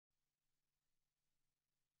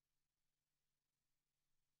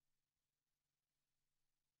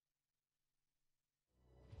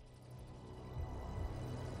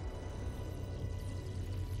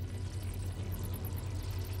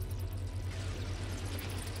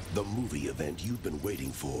The movie event you've been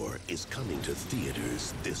waiting for is coming to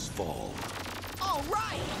theaters this fall. All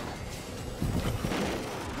right!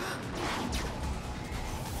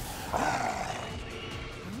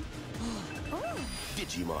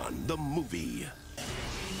 Digimon, the movie.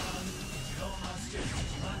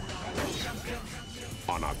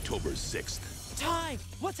 On October 6th, Ty,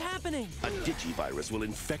 what's happening? a digivirus will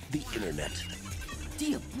infect the internet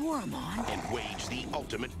Diaboromon? and wage the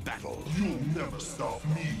ultimate battle. You'll never stop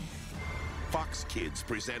me. Fox Kids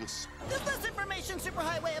presents Does this information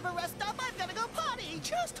superhighway ever rest stop? I've gotta go potty!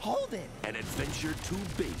 Just hold it. an adventure too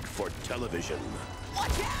big for television,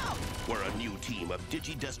 Watch out! where a new team of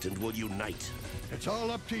digi-destined will unite It's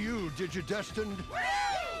all up to you, digi-destined.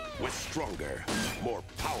 with stronger, more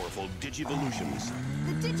powerful digivolutions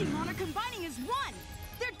The Digimon are combining as one!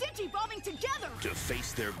 They're digi-evolving together! to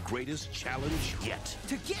face their greatest challenge yet.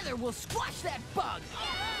 Together we'll squash that bug!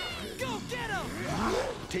 Go get him!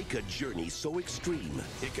 Take a journey so extreme,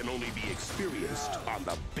 it can only be experienced on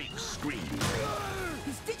the big screen.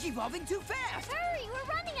 He's digi-evolving too fast! Hurry,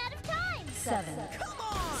 we're running out of time! 7, Come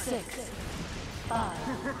on! 6, 5,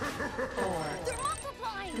 4, They're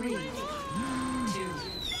multiplying! 3, 2,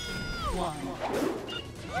 1.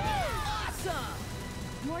 Awesome!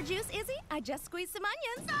 More juice, Izzy? I just squeezed some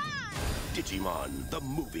onions. Digimon, the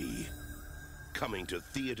movie. Coming to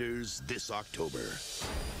theaters this October.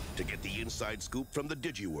 To get the inside scoop from the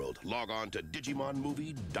Digiworld, log on to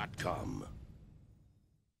DigimonMovie.com.